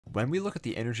When we look at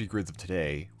the energy grids of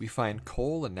today, we find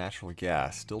coal and natural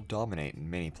gas still dominate in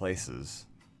many places.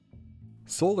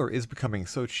 Solar is becoming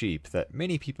so cheap that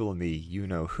many people in the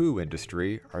you-know-who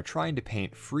industry are trying to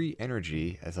paint free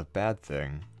energy as a bad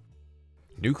thing.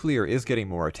 Nuclear is getting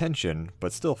more attention,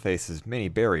 but still faces many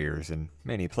barriers in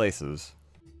many places.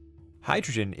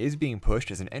 Hydrogen is being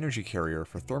pushed as an energy carrier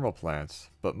for thermal plants,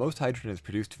 but most hydrogen is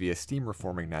produced via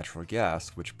steam-reforming natural gas,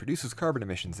 which produces carbon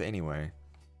emissions anyway.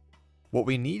 What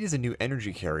we need is a new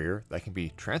energy carrier that can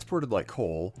be transported like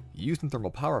coal, used in thermal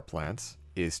power plants,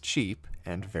 is cheap,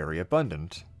 and very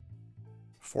abundant.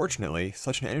 Fortunately,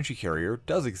 such an energy carrier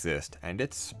does exist, and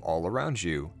it's all around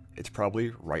you. It's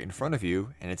probably right in front of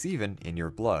you, and it's even in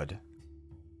your blood.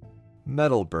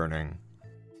 Metal burning.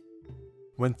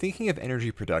 When thinking of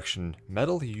energy production,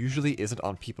 metal usually isn't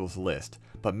on people's list,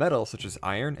 but metals such as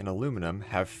iron and aluminum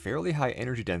have fairly high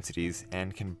energy densities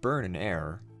and can burn in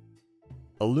air.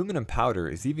 Aluminum powder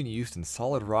is even used in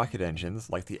solid rocket engines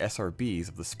like the SRBs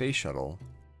of the Space Shuttle.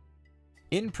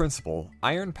 In principle,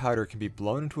 iron powder can be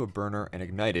blown into a burner and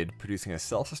ignited, producing a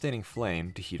self-sustaining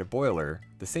flame to heat a boiler,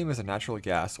 the same as a natural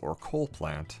gas or coal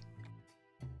plant.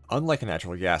 Unlike a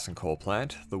natural gas and coal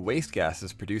plant, the waste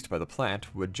gases produced by the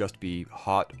plant would just be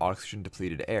hot,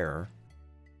 oxygen-depleted air.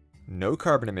 No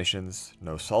carbon emissions,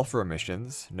 no sulfur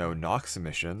emissions, no NOx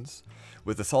emissions,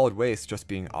 with the solid waste just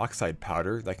being oxide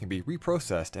powder that can be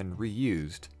reprocessed and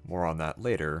reused. More on that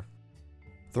later.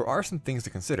 There are some things to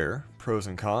consider, pros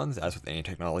and cons as with any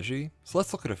technology, so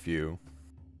let's look at a few.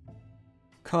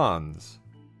 Cons.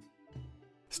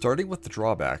 Starting with the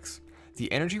drawbacks,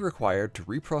 the energy required to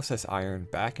reprocess iron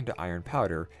back into iron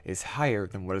powder is higher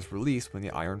than what is released when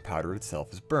the iron powder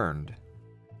itself is burned.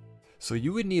 So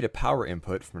you would need a power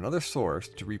input from another source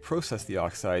to reprocess the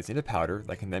oxides into powder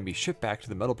that can then be shipped back to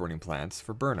the metal burning plants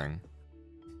for burning.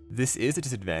 This is a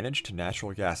disadvantage to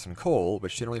natural gas and coal,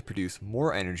 which generally produce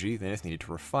more energy than is needed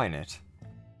to refine it.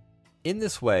 In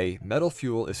this way, metal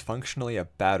fuel is functionally a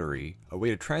battery, a way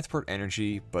to transport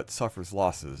energy but suffers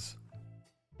losses.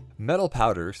 Metal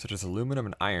powders, such as aluminum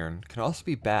and iron, can also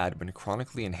be bad when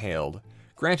chronically inhaled.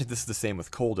 Granted, this is the same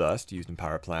with coal dust used in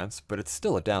power plants, but it's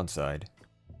still a downside.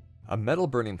 A metal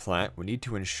burning plant would need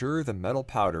to ensure the metal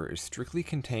powder is strictly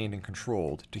contained and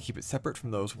controlled to keep it separate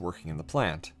from those working in the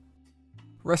plant.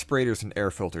 Respirators and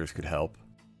air filters could help.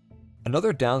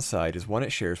 Another downside is one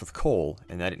it shares with coal,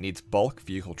 in that it needs bulk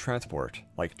vehicle transport,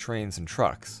 like trains and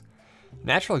trucks.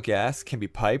 Natural gas can be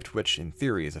piped, which in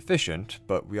theory is efficient,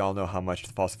 but we all know how much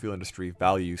the fossil fuel industry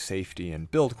values safety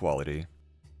and build quality.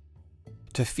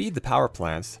 To feed the power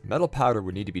plants, metal powder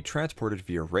would need to be transported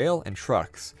via rail and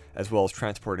trucks, as well as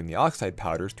transporting the oxide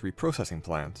powders to reprocessing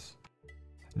plants.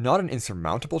 Not an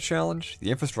insurmountable challenge,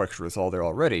 the infrastructure is all there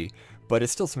already, but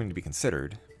it's still something to be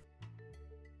considered.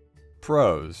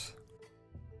 Pros.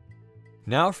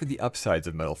 Now for the upsides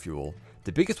of metal fuel,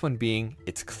 the biggest one being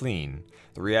it's clean.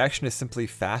 The reaction is simply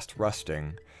fast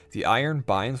rusting. The iron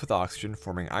binds with oxygen,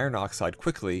 forming iron oxide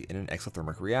quickly in an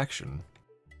exothermic reaction.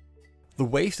 The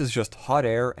waste is just hot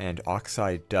air and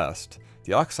oxide dust.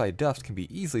 The oxide dust can be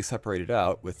easily separated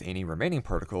out, with any remaining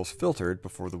particles filtered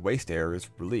before the waste air is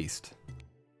released.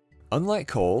 Unlike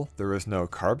coal, there is no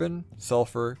carbon,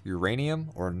 sulfur,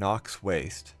 uranium, or NOx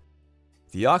waste.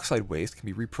 The oxide waste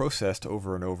can be reprocessed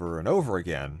over and over and over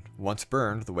again. Once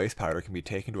burned, the waste powder can be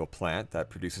taken to a plant that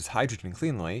produces hydrogen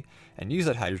cleanly, and use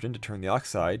that hydrogen to turn the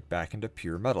oxide back into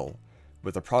pure metal,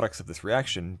 with the products of this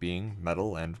reaction being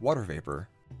metal and water vapor.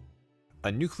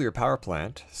 A nuclear power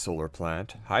plant, solar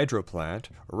plant, hydro plant,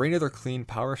 or any other clean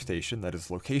power station that is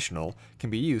locational can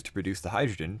be used to produce the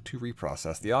hydrogen to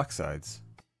reprocess the oxides.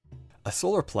 A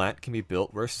solar plant can be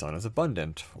built where sun is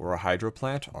abundant, or a hydro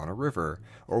plant on a river,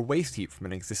 or waste heat from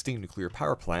an existing nuclear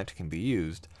power plant can be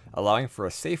used, allowing for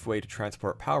a safe way to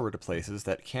transport power to places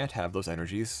that can't have those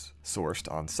energies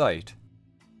sourced on site.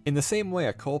 In the same way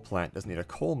a coal plant doesn't need a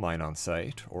coal mine on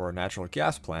site, or a natural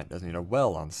gas plant doesn't need a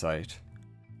well on site.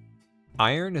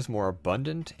 Iron is more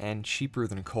abundant and cheaper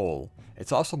than coal.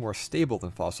 It's also more stable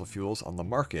than fossil fuels on the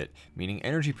market, meaning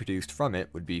energy produced from it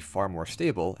would be far more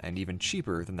stable and even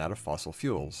cheaper than that of fossil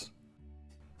fuels.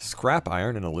 Scrap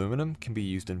iron and aluminum can be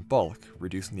used in bulk,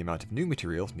 reducing the amount of new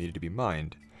materials needed to be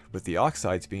mined, with the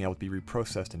oxides being able to be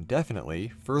reprocessed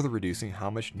indefinitely, further reducing how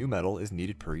much new metal is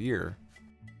needed per year.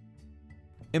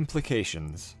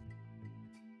 Implications.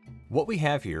 What we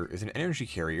have here is an energy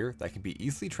carrier that can be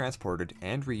easily transported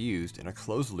and reused in a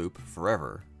closed loop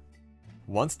forever.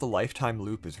 Once the lifetime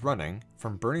loop is running,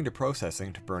 from burning to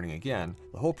processing to burning again,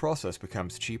 the whole process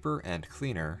becomes cheaper and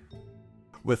cleaner.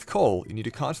 With coal, you need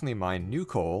to constantly mine new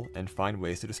coal and find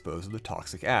ways to dispose of the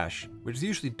toxic ash, which is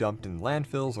usually dumped in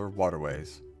landfills or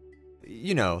waterways.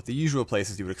 You know, the usual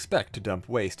places you would expect to dump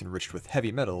waste enriched with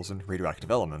heavy metals and radioactive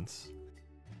elements.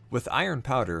 With iron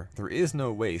powder, there is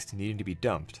no waste needing to be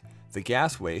dumped. The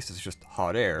gas waste is just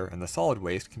hot air, and the solid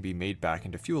waste can be made back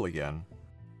into fuel again.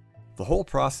 The whole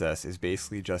process is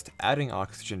basically just adding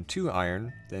oxygen to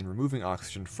iron, then removing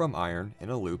oxygen from iron in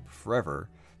a loop forever.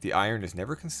 The iron is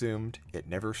never consumed, it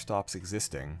never stops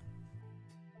existing.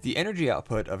 The energy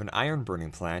output of an iron burning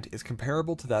plant is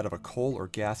comparable to that of a coal or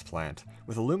gas plant,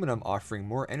 with aluminum offering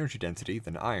more energy density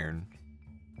than iron.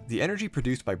 The energy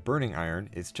produced by burning iron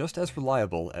is just as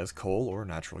reliable as coal or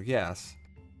natural gas,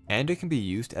 and it can be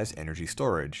used as energy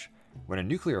storage. When a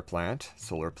nuclear plant,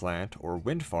 solar plant, or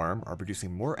wind farm are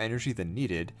producing more energy than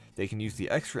needed, they can use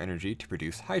the extra energy to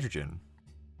produce hydrogen.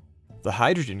 The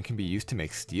hydrogen can be used to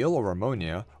make steel or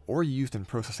ammonia, or used in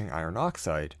processing iron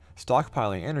oxide,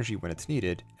 stockpiling energy when it's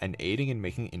needed, and aiding in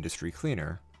making industry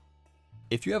cleaner.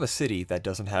 If you have a city that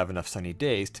doesn't have enough sunny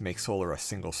days to make solar a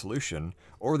single solution,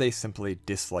 or they simply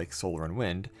dislike solar and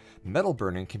wind, metal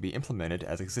burning can be implemented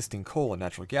as existing coal and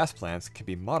natural gas plants can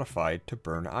be modified to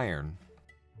burn iron.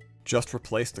 Just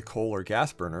replace the coal or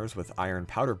gas burners with iron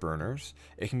powder burners.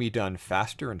 It can be done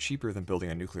faster and cheaper than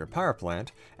building a nuclear power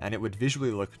plant, and it would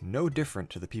visually look no different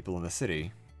to the people in the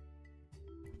city.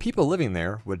 People living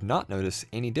there would not notice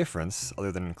any difference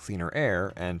other than cleaner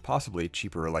air and possibly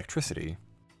cheaper electricity.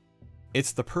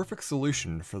 It's the perfect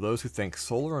solution for those who think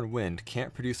solar and wind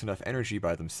can't produce enough energy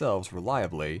by themselves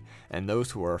reliably, and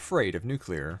those who are afraid of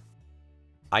nuclear.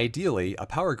 Ideally, a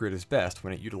power grid is best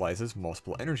when it utilizes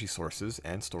multiple energy sources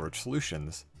and storage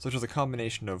solutions, such as a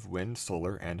combination of wind,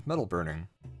 solar, and metal burning,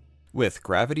 with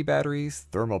gravity batteries,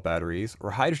 thermal batteries,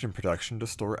 or hydrogen production to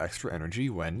store extra energy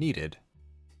when needed.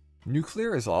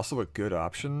 Nuclear is also a good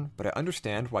option, but I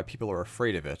understand why people are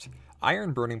afraid of it.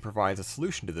 Iron burning provides a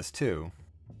solution to this too.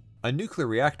 A nuclear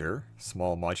reactor,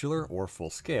 small modular or full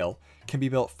scale, can be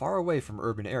built far away from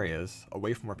urban areas,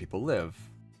 away from where people live.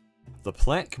 The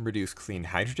plant can produce clean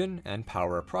hydrogen and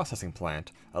power a processing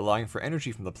plant, allowing for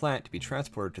energy from the plant to be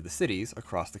transported to the cities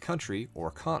across the country or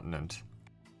continent.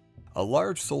 A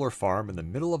large solar farm in the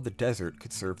middle of the desert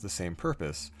could serve the same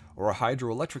purpose, or a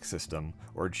hydroelectric system,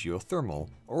 or geothermal,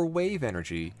 or wave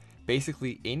energy.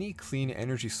 Basically, any clean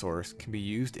energy source can be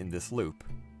used in this loop.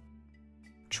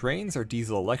 Trains are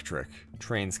diesel-electric.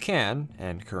 Trains can,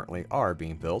 and currently are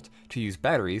being built, to use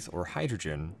batteries or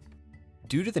hydrogen.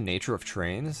 Due to the nature of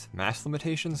trains, mass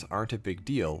limitations aren't a big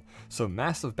deal, so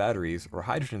massive batteries or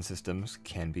hydrogen systems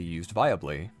can be used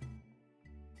viably.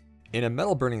 In a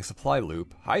metal burning supply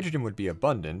loop, hydrogen would be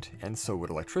abundant, and so would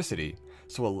electricity,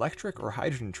 so electric or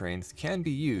hydrogen trains can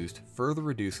be used, further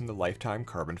reducing the lifetime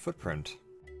carbon footprint.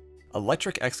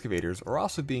 Electric excavators are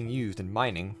also being used in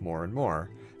mining more and more.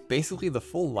 Basically, the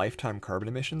full lifetime carbon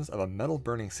emissions of a metal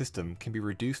burning system can be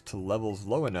reduced to levels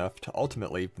low enough to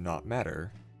ultimately not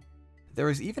matter. There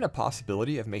is even a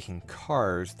possibility of making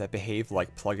cars that behave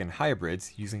like plug-in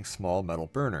hybrids using small metal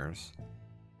burners.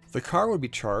 The car would be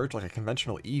charged like a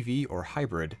conventional EV or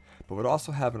hybrid, but would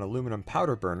also have an aluminum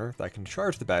powder burner that can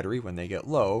charge the battery when they get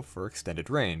low for extended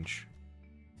range.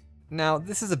 Now,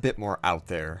 this is a bit more out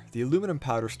there. The aluminum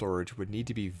powder storage would need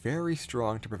to be very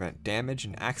strong to prevent damage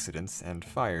and accidents and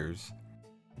fires.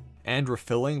 And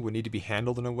refilling would need to be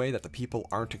handled in a way that the people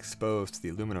aren't exposed to the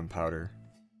aluminum powder.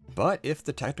 But if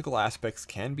the technical aspects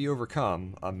can be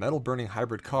overcome, a metal burning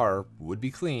hybrid car would be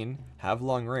clean, have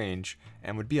long range,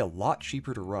 and would be a lot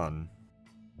cheaper to run.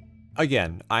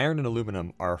 Again, iron and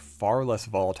aluminum are far less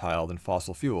volatile than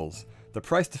fossil fuels. The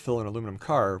price to fill an aluminum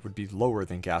car would be lower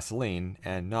than gasoline,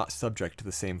 and not subject to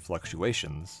the same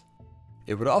fluctuations.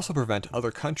 It would also prevent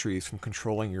other countries from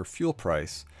controlling your fuel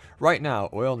price. Right now,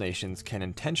 oil nations can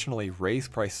intentionally raise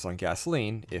prices on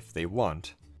gasoline if they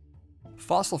want.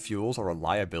 Fossil fuels are a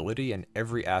liability in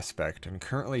every aspect and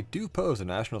currently do pose a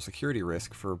national security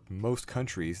risk for most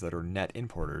countries that are net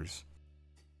importers.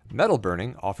 Metal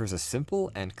burning offers a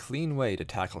simple and clean way to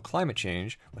tackle climate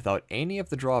change without any of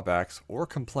the drawbacks or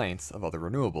complaints of other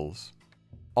renewables.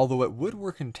 Although it would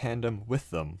work in tandem with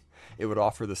them, it would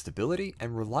offer the stability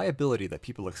and reliability that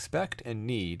people expect and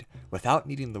need without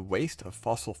needing the waste of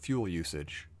fossil fuel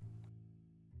usage.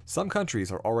 Some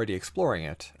countries are already exploring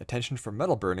it. Attention for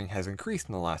metal burning has increased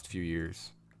in the last few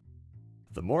years.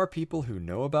 The more people who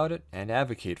know about it and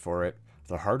advocate for it,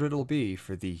 the harder it'll be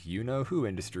for the you-know-who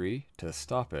industry to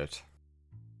stop it.